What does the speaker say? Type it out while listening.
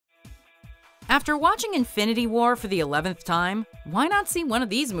After watching Infinity War for the 11th time, why not see one of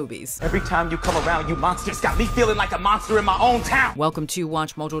these movies? Every time you come around, you monsters got me feeling like a monster in my own town. Welcome to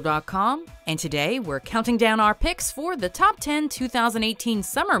WatchMojo.com, and today we're counting down our picks for the top 10 2018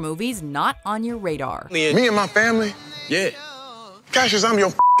 summer movies not on your radar. Me and my family? Yeah. Cassius, I'm your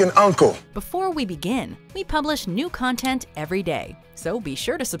f***ing uncle. Before we begin, we publish new content every day, so be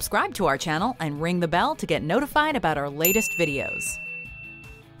sure to subscribe to our channel and ring the bell to get notified about our latest videos.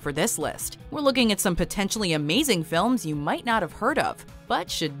 For this list, we're looking at some potentially amazing films you might not have heard of, but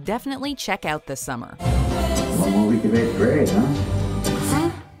should definitely check out this summer. One more week of 8th grade,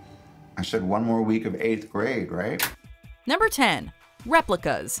 huh? I said 1 more week of 8th grade, right? Number 10.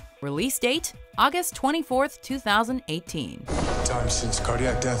 Replicas. Release date, August 24th, 2018. Time since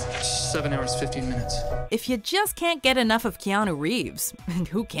cardiac death. 7 hours, 15 minutes. If you just can't get enough of Keanu Reeves, and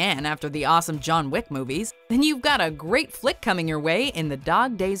who can after the awesome John Wick movies, then you've got a great flick coming your way in the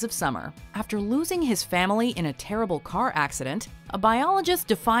dog days of summer. After losing his family in a terrible car accident, a biologist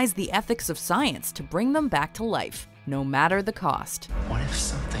defies the ethics of science to bring them back to life, no matter the cost. What if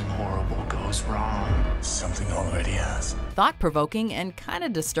something horrible goes wrong? Something already has. Thought-provoking and kinda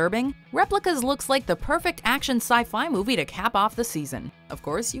disturbing, Replicas looks like the perfect action sci-fi movie to cap off the season. Of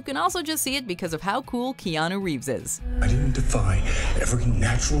course, you can also just see it because of how cool Keanu Reeves is. I didn't defy every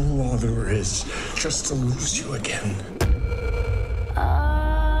natural law there is just to lose you again.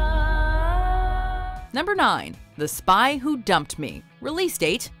 Number 9. The Spy Who Dumped Me. Release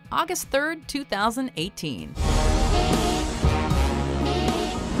date, August 3rd, 2018.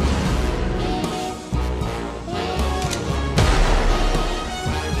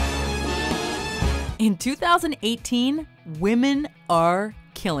 In 2018, women are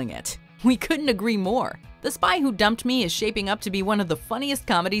killing it. We couldn't agree more. The Spy Who Dumped Me is shaping up to be one of the funniest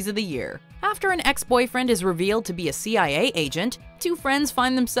comedies of the year. After an ex-boyfriend is revealed to be a CIA agent, two friends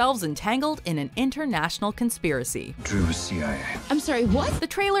find themselves entangled in an international conspiracy. Drew was CIA. I'm sorry, what? The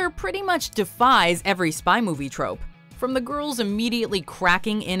trailer pretty much defies every spy movie trope. From the girls immediately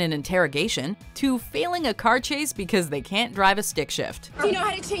cracking in an interrogation, to failing a car chase because they can't drive a stick shift. Do you know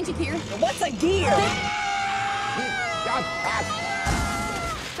how to change a gear? What's a gear?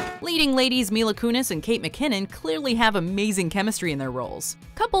 Leading ladies Mila Kunis and Kate McKinnon clearly have amazing chemistry in their roles.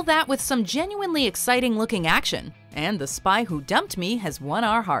 Couple that with some genuinely exciting looking action, and The Spy Who Dumped Me has won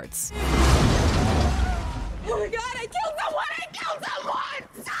our hearts. Oh my god, I killed someone! I killed someone!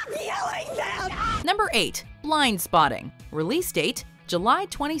 Stop yelling that! Number 8. Blindspotting. Release date, July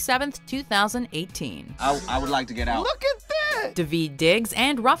 27th, 2018. I would like to get out. Look at that! David Diggs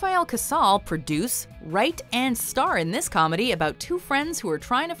and Rafael Casal produce, write, and star in this comedy about two friends who are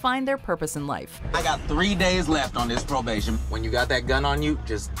trying to find their purpose in life. I got 3 days left on this probation. When you got that gun on you,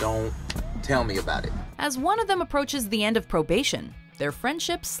 just don't tell me about it. As one of them approaches the end of probation, their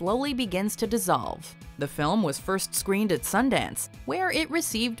friendship slowly begins to dissolve. The film was first screened at Sundance, where it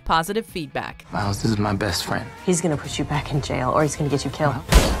received positive feedback. Miles, this is my best friend. He's gonna put you back in jail, or he's gonna get you killed.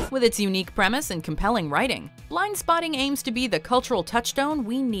 With its unique premise and compelling writing, Blindspotting aims to be the cultural touchstone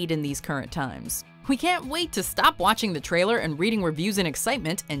we need in these current times. We can't wait to stop watching the trailer and reading reviews in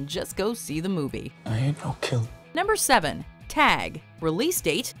excitement and just go see the movie. I ain't no killer. Number 7. Tag. Release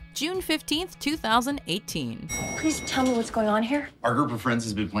date, June 15th, 2018. Please tell me what's going on here. Our group of friends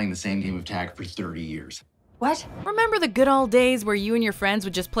has been playing the same game of tag for 30 years. What? Remember the good old days where you and your friends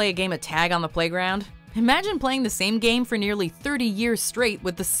would just play a game of tag on the playground? Imagine playing the same game for nearly 30 years straight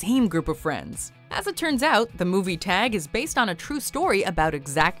with the same group of friends. As it turns out, the movie Tag is based on a true story about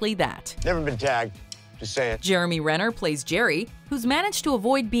exactly that. Never been tagged. Just saying. Jeremy Renner plays Jerry, who's managed to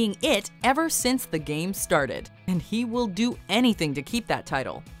avoid being it ever since the game started, and he will do anything to keep that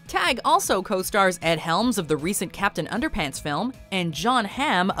title. Tag also co-stars Ed Helms of the recent Captain Underpants film and Jon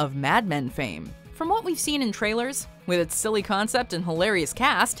Hamm of Mad Men fame. From what we've seen in trailers, with its silly concept and hilarious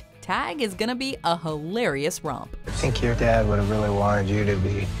cast, Tag is gonna be a hilarious romp. I think your dad would have really wanted you to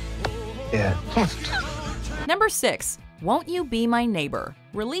be dead. Number 6. Won't You Be My Neighbor?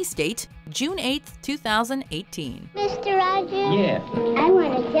 Release date, June 8th, 2018. Mr. Rogers? Yeah. I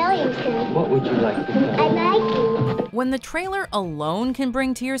want to tell you something. What would you like to know? I like you. When the trailer alone can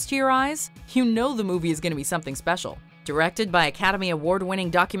bring tears to your eyes, you know the movie is going to be something special. Directed by Academy Award-winning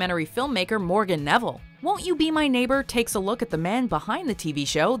documentary filmmaker Morgan Neville, Won't You Be My Neighbor takes a look at the man behind the TV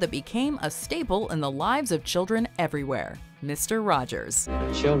show that became a staple in the lives of children everywhere, Mr. Rogers.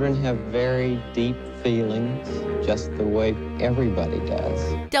 Children have very deep feelings, just the way everybody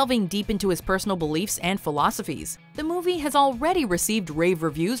does. Delving deep into his personal beliefs and philosophies, the movie has already received rave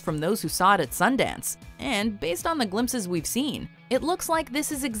reviews from those who saw it at Sundance. And based on the glimpses we've seen, it looks like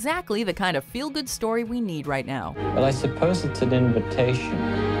this is exactly the kind of feel-good story we need right now. Well, I suppose it's an invitation.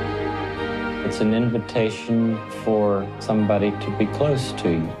 It's an invitation for somebody to be close to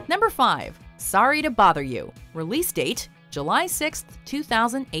you. Number 5. Sorry to Bother You. Release date, July 6th,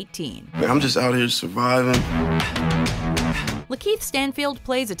 2018. I'm just out here surviving. Lakeith Stanfield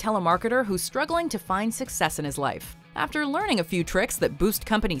plays a telemarketer who's struggling to find success in his life. After learning a few tricks that boost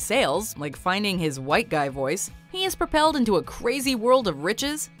company sales, like finding his white guy voice, he is propelled into a crazy world of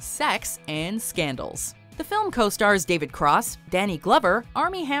riches, sex, and scandals. The film co-stars David Cross, Danny Glover,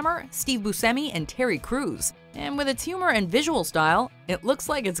 Armie Hammer, Steve Buscemi, and Terry Crews. And with its humor and visual style, it looks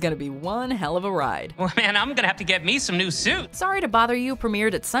like it's gonna be one hell of a ride. Well, man, I'm gonna have to get me some new suits. Sorry to Bother You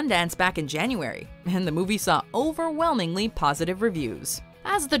premiered at Sundance back in January, and the movie saw overwhelmingly positive reviews.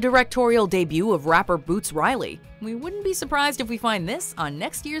 As the directorial debut of rapper Boots Riley, we wouldn't be surprised if we find this on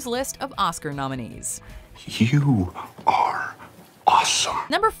next year's list of Oscar nominees. You are awesome.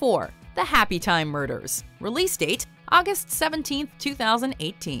 Number 4. The Happytime Murders. Release date, August 17th,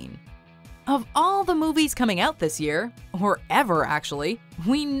 2018. Of all the movies coming out this year, or ever actually,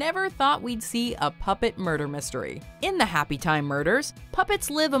 we never thought we'd see a puppet murder mystery. In The Happytime Murders, puppets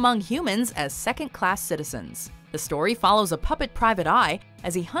live among humans as second-class citizens. The story follows a puppet private eye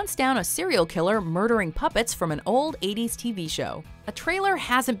as he hunts down a serial killer murdering puppets from an old 80s TV show. A trailer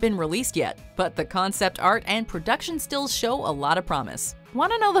hasn't been released yet, but the concept art and production stills show a lot of promise.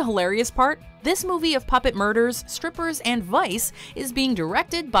 Want to know the hilarious part? This movie of puppet murders, strippers, and vice is being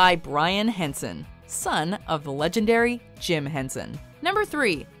directed by Brian Henson, son of the legendary Jim Henson. Number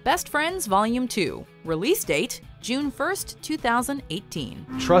 3. Best Friends Volume 2. Release date, June 1st, 2018.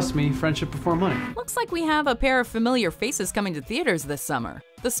 Trust me, friendship before money. Looks like we have a pair of familiar faces coming to theaters this summer.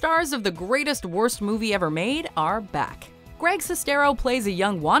 The stars of the greatest worst movie ever made are back. Greg Sestero plays a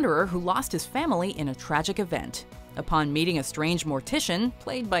young wanderer who lost his family in a tragic event. Upon meeting a strange mortician,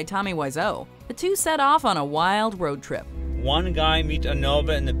 played by Tommy Wiseau, the two set off on a wild road trip. One guy meets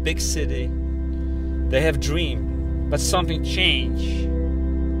another in a big city. They have dream, but something changed.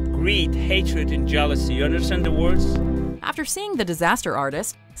 Greed, hatred, and jealousy. You understand the words? After seeing The Disaster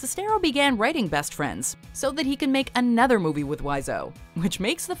Artist, Sestero began writing Best Friends so that he could make another movie with Wiseau, which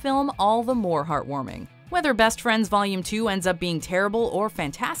makes the film all the more heartwarming. Whether Best Friends Volume 2 ends up being terrible or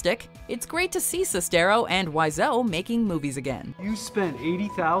fantastic, it's great to see Sestero and Wiseau making movies again. You spent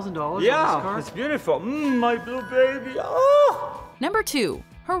 $80,000 on this Yeah, car? it's beautiful. My blue baby. Oh! Number 2.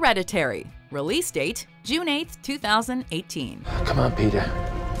 Hereditary. Release date, June 8th, 2018. Come on, Peter.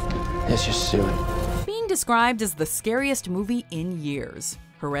 Let's just do it. Being described as the scariest movie in years,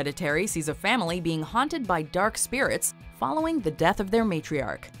 Hereditary sees a family being haunted by dark spirits following the death of their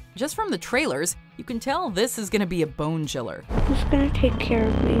matriarch. Just from the trailers, you can tell this is gonna be a bone chiller. Who's gonna take care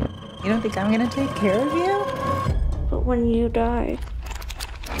of me? You don't think I'm gonna take care of you? But when you die.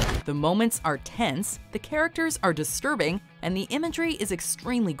 The moments are tense, the characters are disturbing, and the imagery is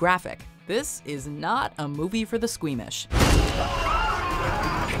extremely graphic. This is not a movie for the squeamish.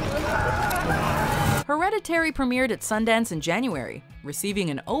 Hereditary premiered at Sundance in January, receiving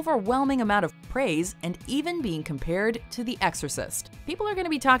an overwhelming amount of praise and even being compared to The Exorcist. People are going to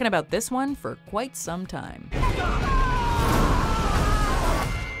be talking about this one for quite some time.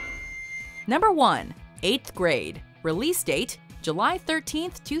 Number 1. 8th Grade. Release date, July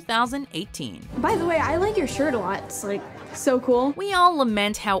 13th, 2018. By the way, I like your shirt a lot. It's like so cool. We all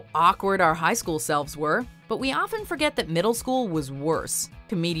lament how awkward our high school selves were, but we often forget that middle school was worse.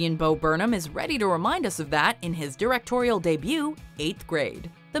 Comedian Bo Burnham is ready to remind us of that in his directorial debut, 8th Grade.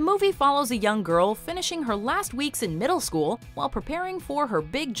 The movie follows a young girl finishing her last weeks in middle school while preparing for her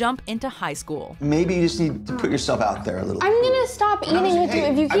big jump into high school. Maybe you just need to put yourself out there a little. I'm gonna stop eating with you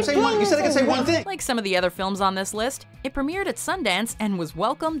if you keep doing You said I could say one thing. Like some of the other films on this list, it premiered at Sundance and was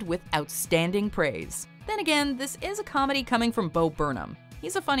welcomed with outstanding praise. Then again, this is a comedy coming from Bo Burnham.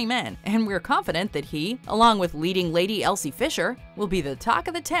 He's a funny man, and we're confident that he, along with leading lady Elsie Fisher, will be the talk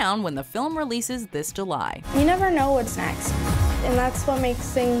of the town when the film releases this July. You never know what's next, and that's what makes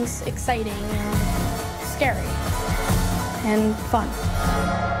things exciting and scary and fun.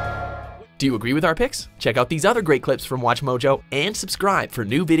 Do you agree with our picks? Check out these other great clips from WatchMojo and subscribe for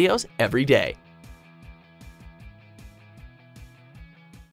new videos every day.